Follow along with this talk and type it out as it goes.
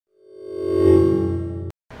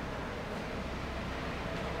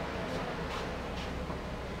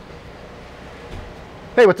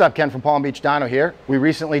Hey, what's up? Ken from Palm Beach Dyno here. We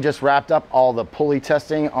recently just wrapped up all the pulley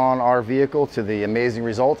testing on our vehicle to the amazing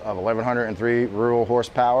result of 1103 rural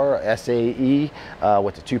horsepower SAE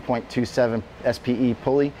with the 2.27 SPE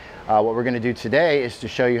pulley. What we're going to do today is to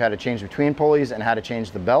show you how to change between pulleys and how to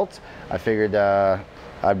change the belt. I figured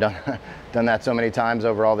I've done that so many times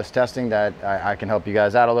over all this testing that I can help you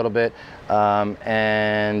guys out a little bit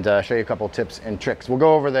and show you a couple of tips and tricks. We'll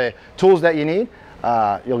go over the tools that you need.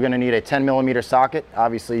 You're going to need a 10mm socket.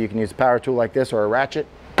 Obviously you can use a power tool like this or a ratchet.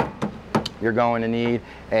 You're going to need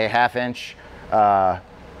a 1/2 inch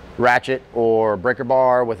ratchet or breaker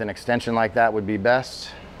bar with an extension like that would be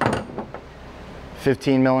best.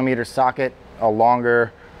 15mm socket. A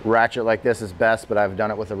longer ratchet like this is best, but I've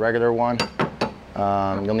done it with a regular one.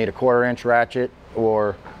 You'll need a 1/4 inch ratchet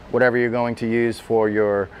or whatever you're going to use for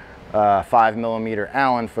your 5mm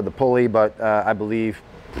Allen for the pulley, but I believe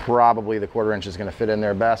probably the 1/4 inch is going to fit in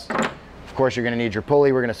there best. Of course, you're going to need your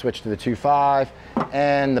pulley. We're going to switch to the 2.5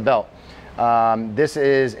 and the belt. This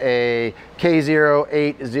is a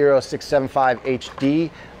K080675 HD.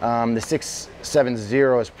 The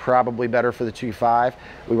 670 is probably better for the 2.5.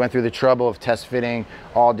 We went through the trouble of test fitting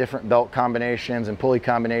all different belt combinations and pulley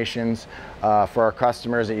combinations for our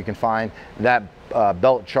customers that you can find that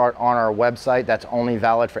belt chart on our website. That's only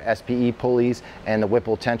valid for SPE pulleys and the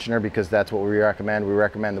Whipple tensioner, because that's what we recommend. We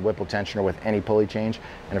recommend the Whipple tensioner with any pulley change.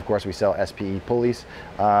 And of course we sell SPE pulleys.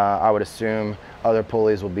 I would assume other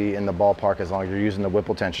pulleys will be in the ballpark as long as you're using the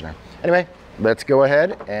Whipple tensioner. Anyway, let's go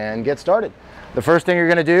ahead and get started. The first thing you're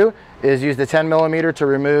going to do is use the 10mm to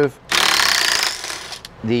remove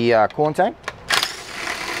the coolant tank.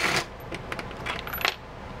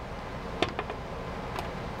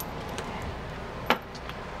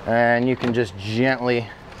 And you can just gently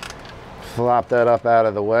flop that up out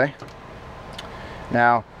of the way.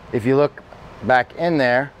 Now, if you look back in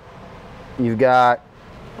there, you've got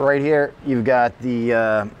right here, you've got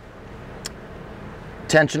the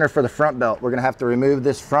tensioner for the front belt. We're going to have to remove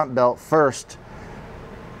this front belt first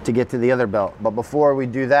to get to the other belt. But before we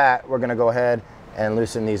do that, we're going to go ahead and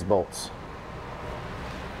loosen these bolts.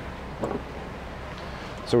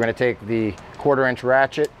 So we're going to take the 1/4 inch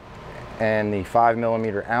ratchet and the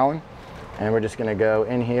 5mm Allen, and we're just going to go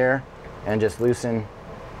in here and just loosen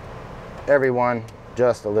every one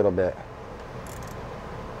just a little bit.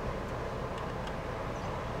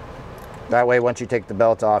 That way, once you take the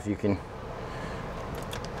belt off, you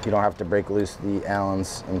don't have to break loose the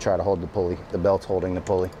Allens and try to hold the pulley. The belt's holding the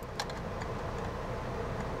pulley.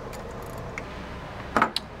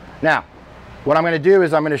 Now, what I'm going to do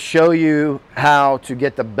is I'm going to show you how to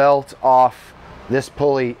get the belt off this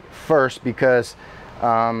pulley first, because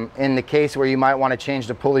in the case where you might want to change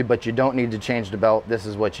the pulley but you don't need to change the belt, this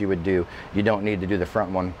is what you would do. You don't need to do the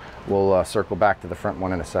front one. We'll circle back to the front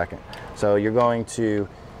one in a second. So you're going to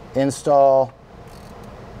install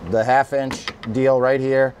the 1/2 inch deal right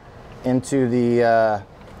here into the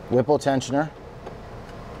Whipple tensioner.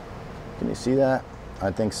 Can you see that?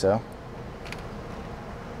 I think so.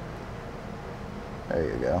 There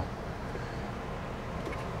you go.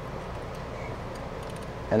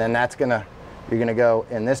 And then you're gonna go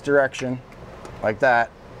in this direction like that.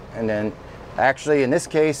 And then actually in this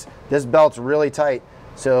case, this belt's really tight.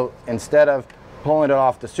 So instead of pulling it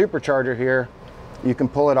off the supercharger here, you can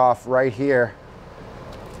pull it off right here.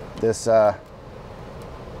 This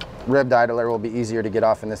ribbed idler will be easier to get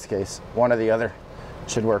off in this case. One or the other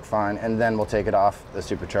should work fine. And then we'll take it off the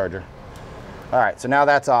supercharger. All right, so now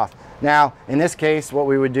that's off. Now, in this case, what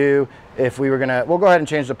we would do if we'll go ahead and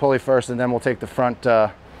change the pulley first, and then we'll take the front, the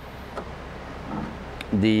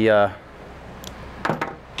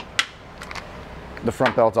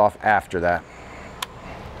front belt off after that.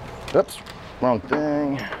 Oops, wrong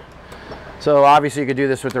thing. So obviously you could do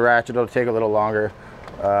this with the ratchet. It'll take a little longer.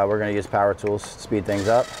 We're going to use power tools to speed things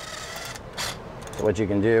up. So what you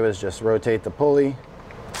can do is just rotate the pulley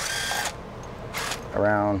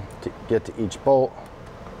around to get to each bolt.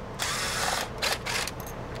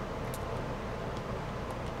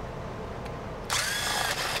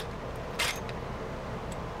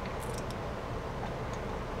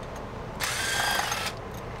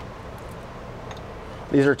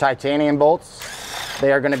 These are titanium bolts.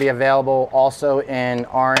 They are going to be available also in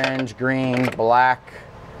orange, green, black,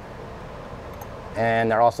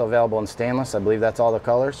 and they're also available in stainless. I believe that's all the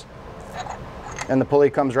colors. And the pulley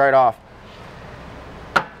comes right off.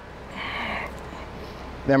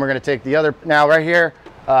 Then we're going to take the other, now right here,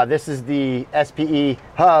 this is the SPE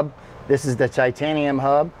hub. This is the titanium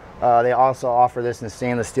hub. They also offer this in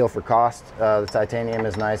stainless steel for cost. The titanium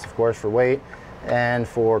is nice, of course, for weight and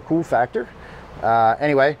for cool factor.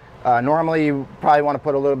 Anyway, Normally you probably want to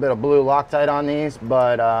put a little bit of blue Loctite on these,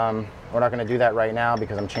 but we're not going to do that right now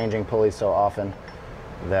because I'm changing pulleys so often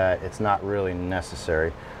that it's not really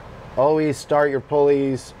necessary. Always start your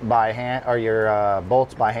pulleys by hand, or your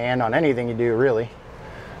bolts by hand on anything you do, really,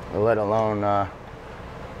 let alone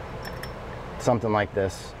something like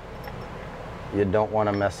this. You don't want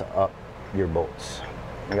to mess up your bolts.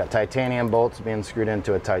 We got titanium bolts being screwed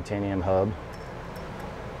into a titanium hub.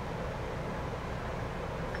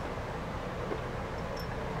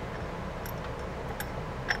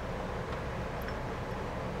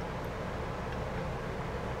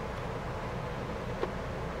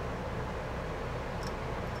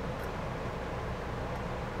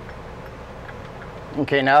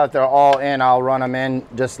 Okay, now that they're all in, I'll run them in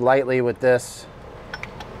just lightly with this.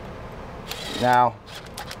 Now,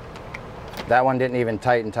 that one didn't even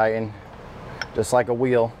tighten, just like a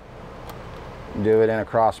wheel. Do it in a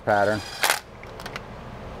cross pattern.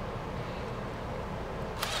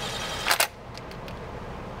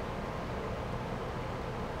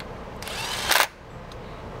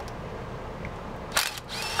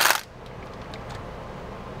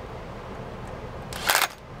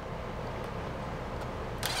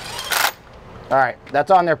 All right,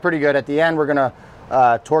 that's on there pretty good. At the end, we're gonna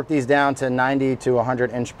torque these down to 90 to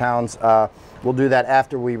 100 inch-pounds. We'll do that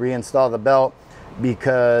after we reinstall the belt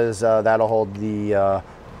because that'll hold the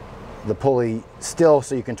pulley still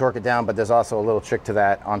so you can torque it down, but there's also a little trick to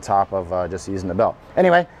that on top of just using the belt.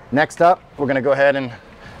 Anyway, next up, we're gonna go ahead and,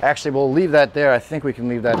 actually we'll leave that there. I think we can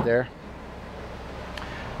leave that there.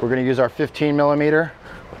 We're gonna use our 15 millimeter,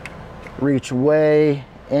 reach way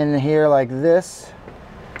in here like this.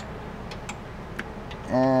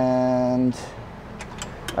 And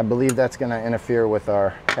I believe that's going to interfere with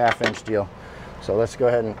our 1/2 inch deal. So let's go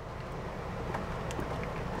ahead and,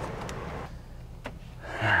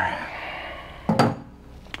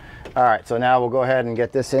 all right, so now we'll go ahead and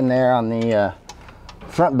get this in there on the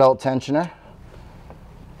front belt tensioner.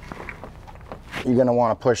 You're going to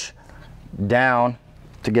want to push down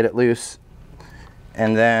to get it loose,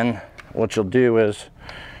 and then what you'll do is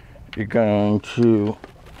you're going to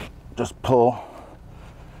just pull.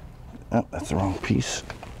 Oh, that's the wrong piece.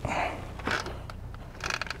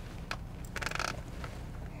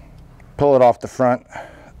 Pull it off the front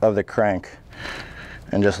of the crank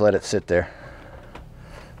and just let it sit there.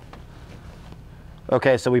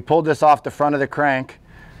 Okay, so we pulled this off the front of the crank.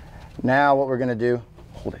 Now what we're gonna do,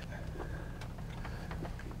 hold it,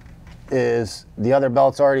 is the other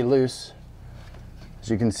belt's already loose. As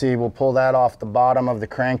you can see, we'll pull that off the bottom of the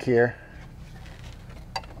crank here.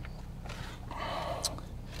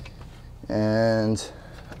 And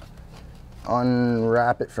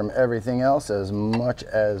unwrap it from everything else as much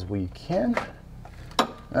as we can.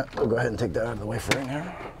 We'll go ahead and take that out of the way for right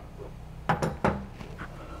now.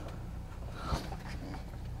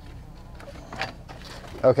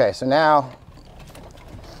 Okay, so now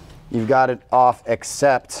you've got it off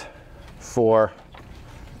except for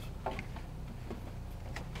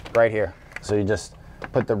right here. So you just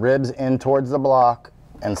put the ribs in towards the block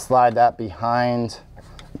and slide that behind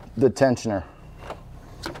the tensioner,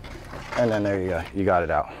 and then there you go, you got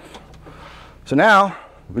it out. So now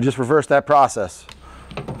we just reverse that process.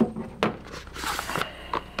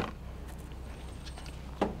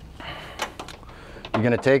 You're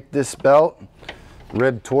going to take this belt,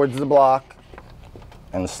 rib towards the block,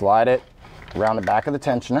 and slide it around the back of the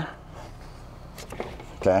tensioner.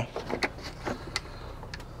 Okay.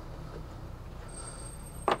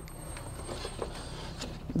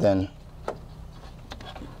 Then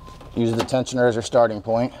use the tensioner as your starting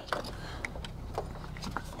point.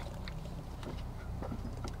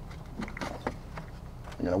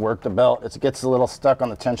 You're going to work the belt. It gets a little stuck on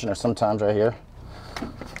the tensioner sometimes right here.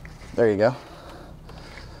 There you go. So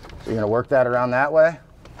you're going to work that around that way.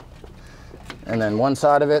 And then one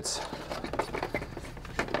side of it's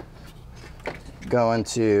going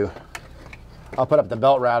to, I'll put up the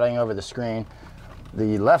belt routing over the screen.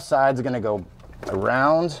 The left side's going to go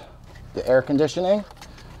around the air conditioning.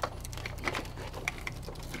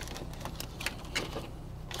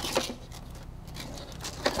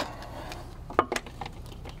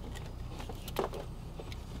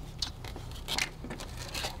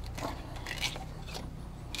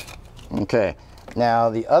 Okay, now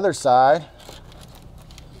the other side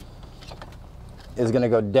is going to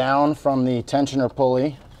go down from the tensioner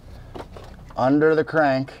pulley under the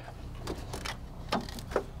crank.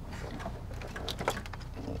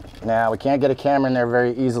 Now we can't get a camera in there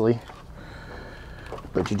very easily,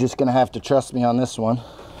 but you're just going to have to trust me on this one.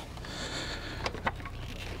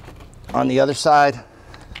 On the other side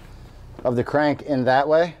of the crank in that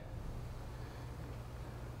way,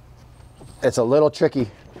 it's a little tricky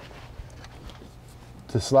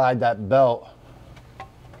to slide that belt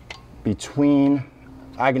between.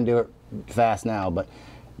 I can do it fast now, but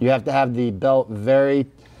you have to have the belt very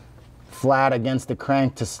flat against the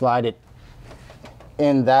crank to slide it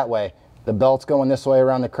in that way. The belt's going this way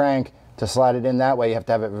around the crank. To slide it in that way, you have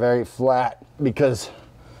to have it very flat because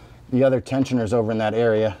the other tensioner's over in that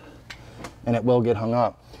area and it will get hung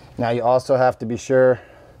up. Now you also have to be sure,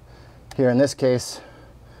 here in this case,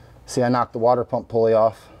 see I knocked the water pump pulley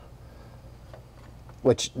off,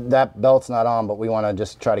 which that belt's not on, but we want to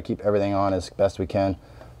just try to keep everything on as best we can.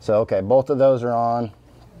 So okay, both of those are on.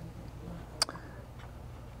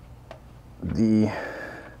 The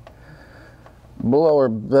blower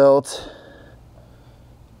belt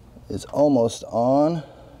is almost on.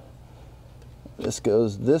 This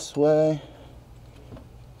goes this way.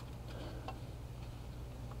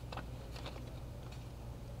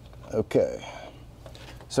 Okay,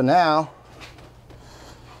 so now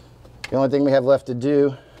the only thing we have left to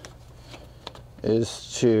do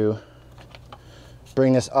is to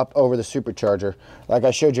bring this up over the supercharger. Like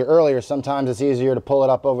I showed you earlier, sometimes it's easier to pull it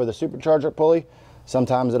up over the supercharger pulley.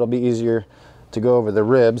 Sometimes it'll be easier to go over the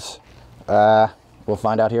ribs. We'll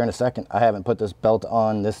find out here in a second. I haven't put this belt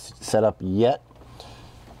on this setup yet.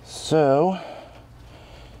 So,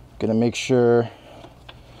 gonna make sure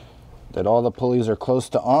that all the pulleys are close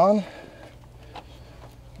to on.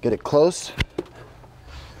 Get it close.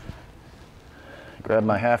 Grab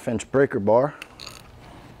my 1/2-inch breaker bar.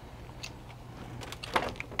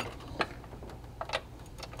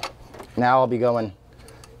 Now I'll be going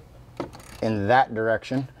in that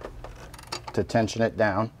direction to tension it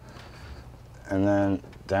down, and then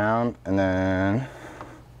down, and then.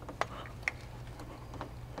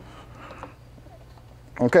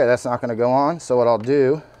 Okay, that's not going to go on, so what I'll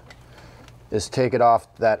do is take it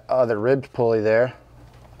off that other ribbed pulley there,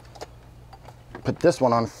 put this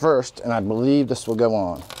one on first, and I believe this will go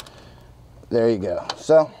on. There you go.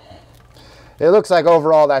 So it looks like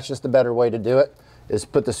overall that's just a better way to do it, is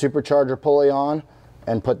put the supercharger pulley on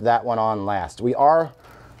and put that one on last. We are,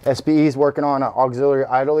 SPE's working on an auxiliary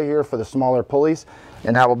idler here for the smaller pulleys,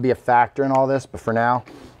 and that will be a factor in all this, but for now,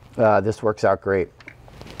 this works out great.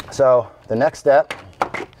 So the next step,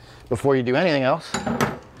 before you do anything else,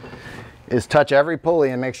 is touch every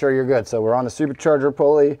pulley and make sure you're good. So we're on the supercharger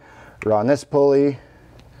pulley, we're on this pulley,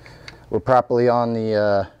 we're properly on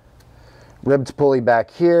the ribbed pulley back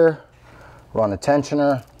here, we're on the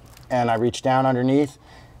tensioner, and I reach down underneath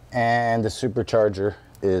and the supercharger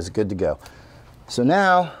is good to go. So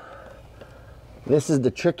now, this is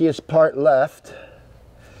the trickiest part left,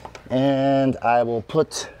 and I will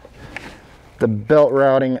put the belt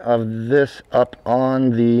routing of this up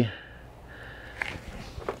on the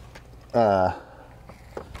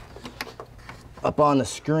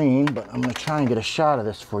screen, but I'm gonna try and get a shot of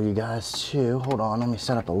this for you guys too. Hold on, let me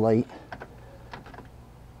set up a light.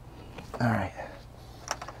 All right.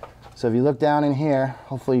 So if you look down in here,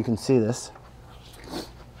 hopefully you can see this.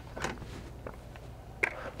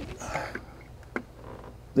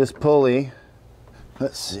 This pulley,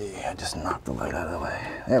 let's see, I just knocked the light out of the way.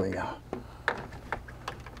 There we go.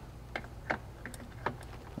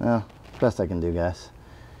 Well, best I can do, guys.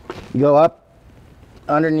 You go up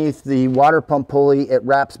underneath the water pump pulley, it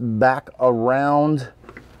wraps back around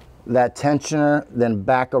that tensioner, then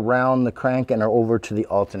back around the crank and over to the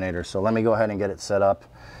alternator. So let me go ahead and get it set up,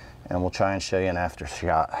 and we'll try and show you an after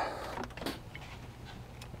shot.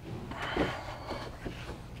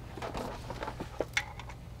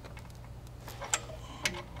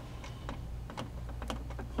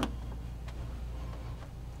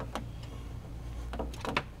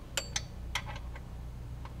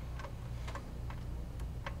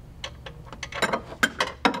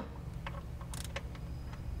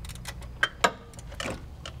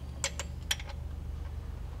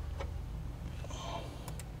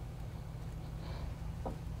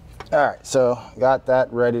 All right, so got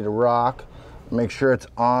that ready to rock. Make sure it's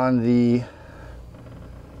on the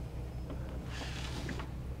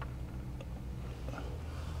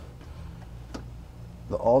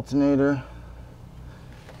alternator.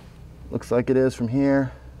 Looks like it is from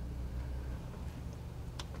here.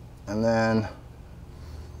 And then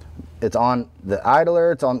it's on the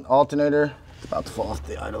idler, it's on alternator. It's about to fall off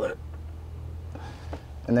the idler.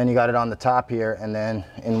 And then you got it on the top here, and then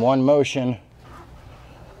in one motion,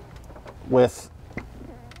 with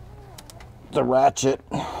the ratchet,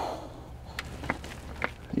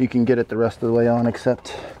 you can get it the rest of the way on,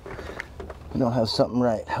 except I don't have something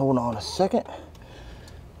right. Hold on a second.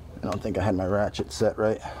 I don't think I had my ratchet set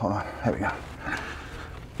right. Hold on, there we go.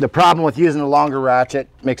 The problem with using a longer ratchet,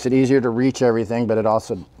 makes it easier to reach everything, but it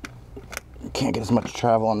also you can't get as much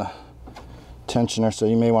travel on the tensioner, so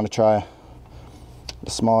you may want to try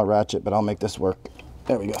the smaller ratchet, but I'll make this work.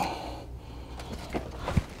 There we go.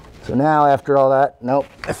 So now after all that, nope,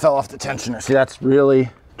 it fell off the tensioner. See, that's really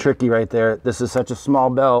tricky right there. This is such a small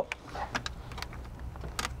belt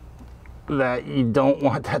that you don't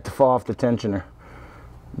want that to fall off the tensioner,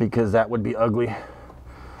 because that would be ugly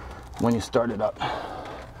when you start it up.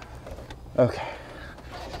 Okay,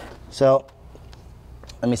 so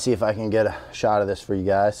let me see if I can get a shot of this for you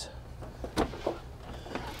guys.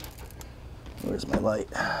 Where's my light?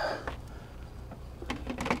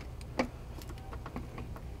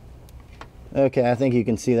 Okay, I think you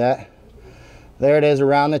can see that. There it is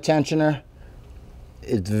around the tensioner.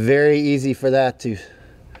 It's very easy for that to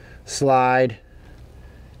slide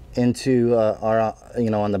into our,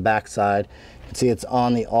 on the back side. You can see it's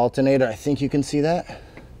on the alternator. I think you can see that.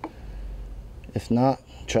 If not,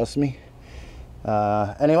 trust me.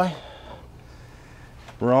 Anyway,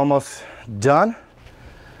 we're almost done.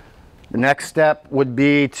 The next step would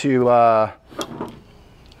be to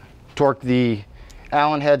torque the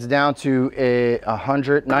Allen heads down to a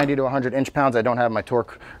 90 to 100 inch-pounds. I don't have my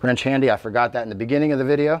torque wrench handy. I forgot that in the beginning of the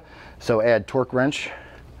video. So add torque wrench.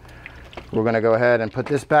 We're gonna go ahead and put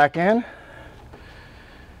this back in.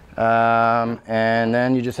 And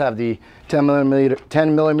then you just have the 10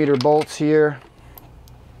 millimeter bolts here.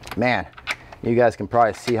 Man, you guys can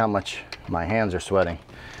probably see how much my hands are sweating.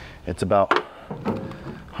 It's about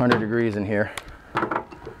 100 degrees in here.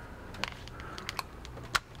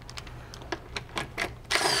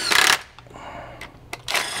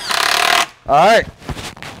 All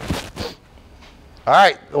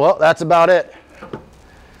right, well, that's about it.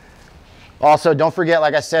 Also, don't forget,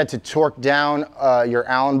 like I said, to torque down your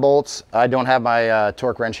Allen bolts. I don't have my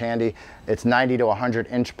torque wrench handy. It's 90 to 100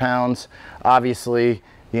 inch-pounds. Obviously,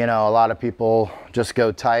 a lot of people just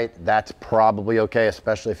go tight. That's probably okay,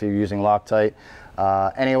 especially if you're using Loctite.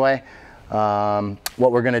 Anyway,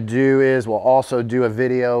 what we're gonna do is we'll also do a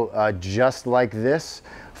video just like this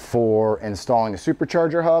for installing the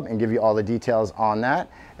Supercharger hub and give you all the details on that.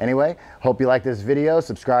 Anyway, hope you like this video,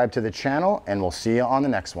 subscribe to the channel, and we'll see you on the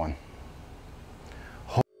next one.